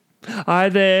Hi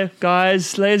there,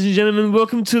 guys, ladies and gentlemen.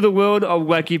 Welcome to the world of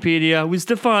Wikipedia with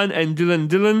Stefan and Dylan.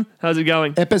 Dylan, how's it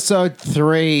going? Episode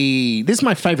 3. This is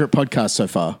my favourite podcast so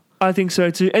far. I think so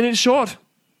too. And it's short.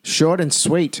 Short and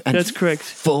sweet. And That's correct.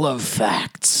 Full of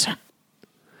facts.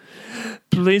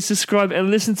 Please subscribe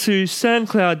and listen to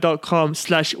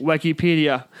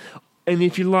soundcloud.com/Wikipedia. And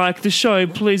if you like the show,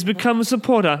 please become a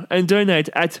supporter and donate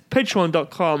at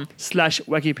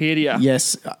patreon.com/Wikipedia.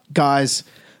 Yes, guys,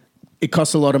 it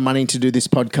costs a lot of money to do this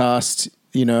podcast,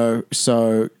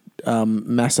 so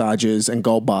massages and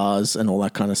gold bars and all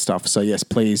that kind of stuff. So yes,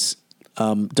 please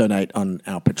donate on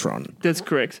our Patreon. That's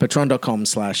correct.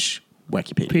 Patreon.com/Wikipedia.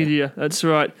 Wikipedia, that's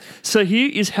right. So here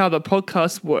is how the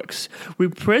podcast works. We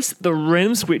press the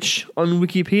random switch on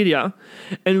Wikipedia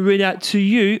and read out to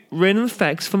you random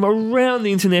facts from around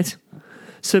the internet.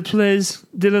 So please,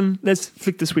 Dylan, let's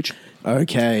flick the switch.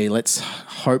 Okay, let's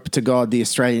hope to God the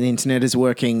Australian internet is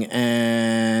working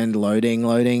and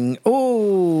loading.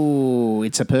 Oh,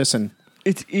 it's a person.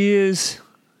 It is.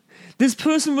 This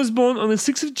person was born on the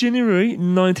 6th of January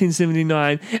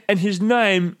 1979 and his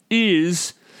name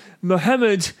is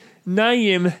Mohammed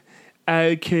Naeem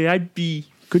Al-Kaabi.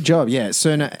 Good job, yeah.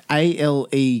 Surname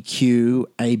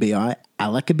Aleqabi,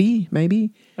 Al-Kaabi, maybe?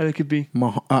 Al-Kaabi.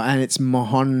 And it's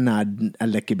Mohammad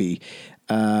Al-Kaabi.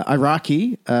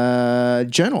 Iraqi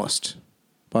journalist,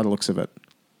 by the looks of it.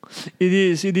 It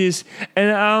is.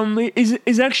 And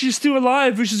is actually still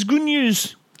alive, which is good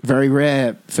news. Very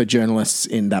rare for journalists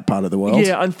in that part of the world.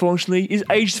 Yeah, unfortunately. He's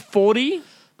aged 40.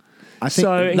 I think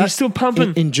so he's still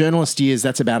pumping. In journalist years,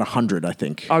 that's about 100, I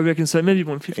think. I reckon so. Maybe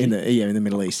 150. In the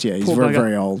Middle East, yeah. He's Poor very, bugger.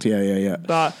 very old. Yeah.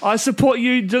 But I support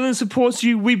you. Dylan supports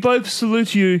you. We both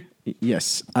salute you.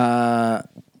 Yes. All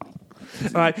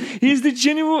right. He's the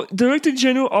Director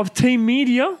General of Team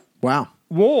Media Wow.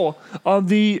 War of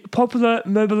the Popular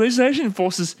Mobilization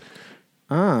Forces.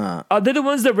 Ah. They're the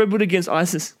ones that rebelled against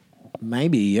ISIS.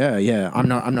 Maybe, yeah. I'm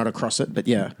not across it, but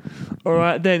yeah. All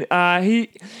right, then.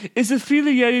 He is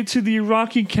affiliated to the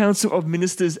Iraqi Council of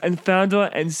Ministers and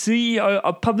founder and CEO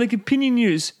of Public Opinion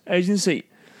News Agency.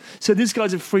 So this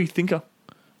guy's a free thinker.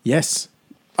 Yes.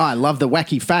 I love the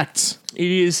wacky facts.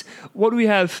 It is. What do we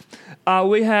have?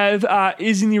 We have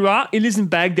is in Iraq. He lives in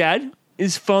Baghdad.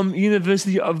 Is from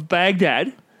University of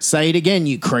Baghdad. Say it again,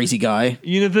 you crazy guy.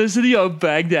 University of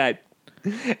Baghdad.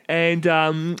 And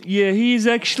he's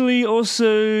actually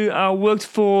also worked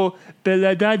for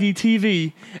Beladadi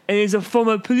TV and is a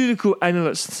former political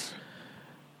analyst.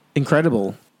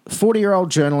 Incredible.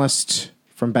 40-year-old journalist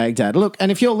from Baghdad. Look,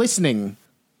 and if you're listening,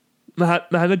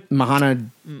 Mohammed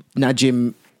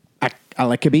Naeem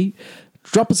Al-Kaabi,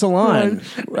 drop us a line,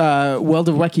 World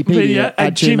of Wikipedia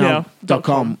at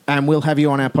gmail.com, and we'll have you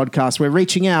on our podcast. We're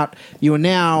reaching out. You are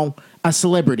now a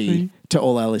celebrity to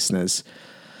all our listeners.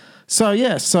 So,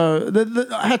 yeah,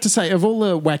 I have to say, of all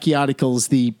the wacky articles,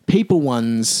 the people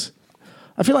ones,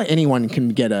 I feel like anyone can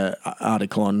get an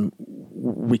article on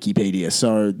Wikipedia.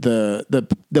 So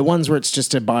the ones where it's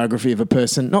just a biography of a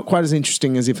person, not quite as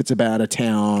interesting as if it's about a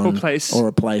town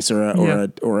or place or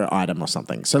an item or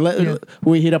something. So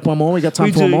we hit up one more. We got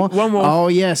time for one more. One more. Oh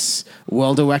yes,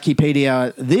 World of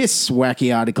Wikipedia. This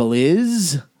wacky article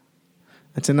is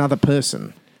it's another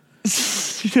person.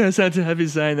 You know, sad to have you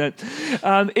saying that.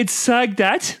 It's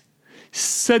Sagdat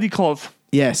Sadikov.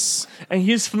 Yes. And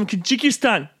he's from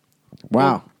Kyrgyzstan.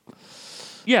 Wow.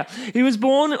 Yeah, he was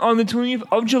born on the 20th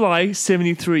of July,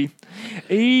 73.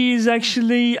 He is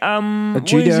actually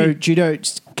Judo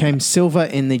came silver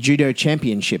in the judo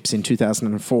championships in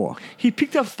 2004. He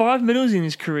picked up 5 medals in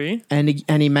his career, and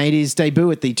he made his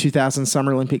debut at the 2000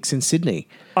 Summer Olympics in Sydney.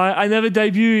 I never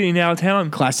debuted in our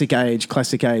town. Classic age.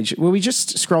 Will we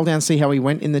just scroll down and see how he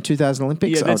went in the 2000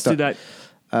 Olympics? Yeah, let's do that.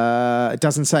 It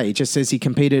doesn't say. It just says he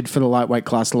competed for the lightweight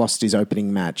class, lost his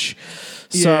opening match.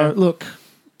 So look.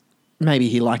 Maybe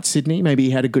he liked Sydney. Maybe he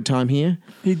had a good time here.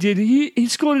 He did. He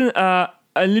scored an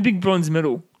Olympic bronze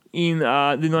medal in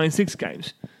the 96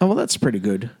 games. Oh, well, that's pretty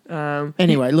good.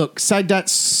 Anyway, look, Sagdat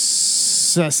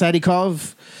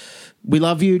Sadikov, we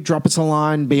love you. Drop us a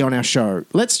line. Be on our show.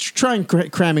 Let's try and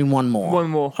cram in one more. One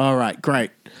more. All right,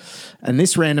 great. And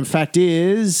this random fact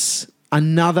is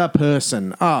another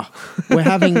person. We're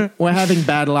having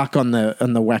bad luck on the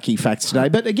wacky facts today.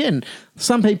 But again,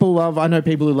 some people I know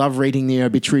people who love reading the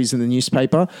obituaries in the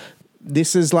newspaper.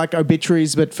 This is like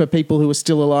obituaries, but for people who are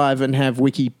still alive and have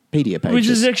Wikipedia pages. Which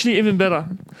is actually even better.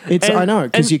 I know,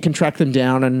 because you can track them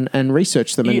down and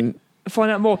research them and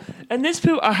find out more. And these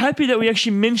people are happy that we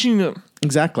actually mention them.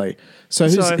 Exactly. So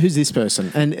who's this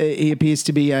person? And he appears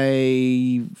to be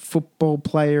a football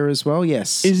player as well.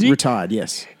 Yes. Is he? Retired,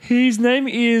 yes. His name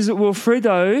is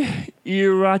Wilfredo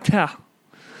Irata.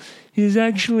 He's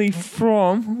actually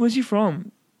from... Where's he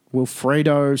from?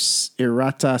 Wilfredo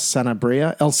Irata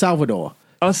Sanabria, El Salvador.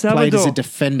 El Salvador. Played as a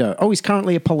defender. Oh, he's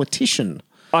currently a politician.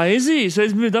 Oh, is he? So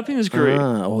he's moved up in his career.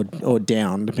 Or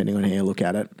down, depending on how you look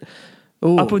at it.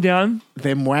 Ooh, Up or down?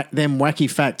 Them wacky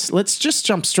facts. Let's just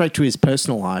jump straight to his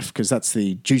personal life because that's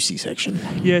the juicy section.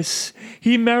 Yes.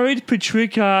 He married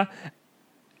Patricia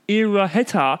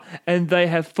Iraheta and they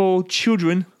have 4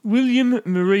 children. William,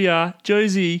 Maria,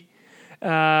 Josie,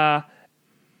 Aledrada,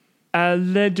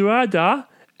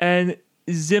 and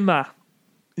Zimena.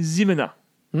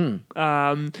 Since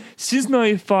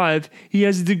 1995, he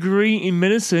has a degree in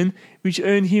medicine, which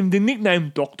earned him the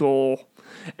nickname Doctor.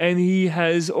 And he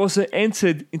has also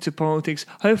entered into politics,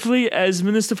 hopefully as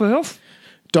Minister for Health.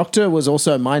 Doctor was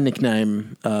also my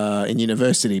nickname in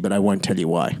university, but I won't tell you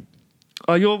why.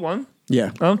 Oh, you're one? Yeah.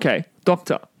 Okay,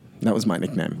 Doctor. That was my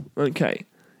nickname. Okay,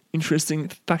 interesting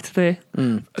fact there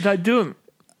about Dylan.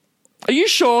 Are you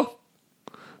sure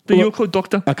that you're called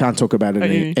Doctor? I can't talk about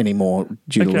it anymore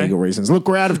due to legal reasons. Look,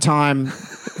 we're out of time.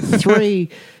 3. It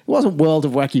wasn't World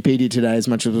of Wikipedia today as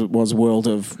much as it was World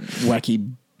of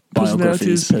Wacky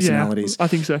Biographies, personalities. Yeah, I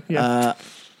think so, yeah.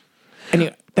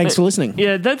 Anyway, thanks for listening.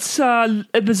 Yeah, that's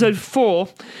episode 4.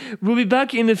 We'll be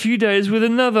back in a few days with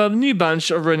another new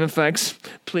bunch of random facts.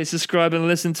 Please subscribe and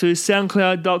listen to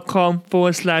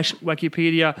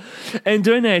soundcloud.com/Wikipedia and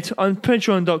donate on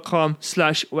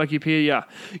patreon.com/Wikipedia.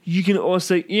 You can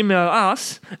also email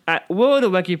us at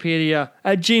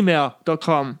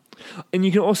worldofwikipedia@gmail.com. And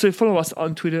you can also follow us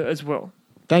on Twitter as well.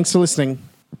 Thanks for listening.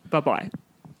 Bye-bye.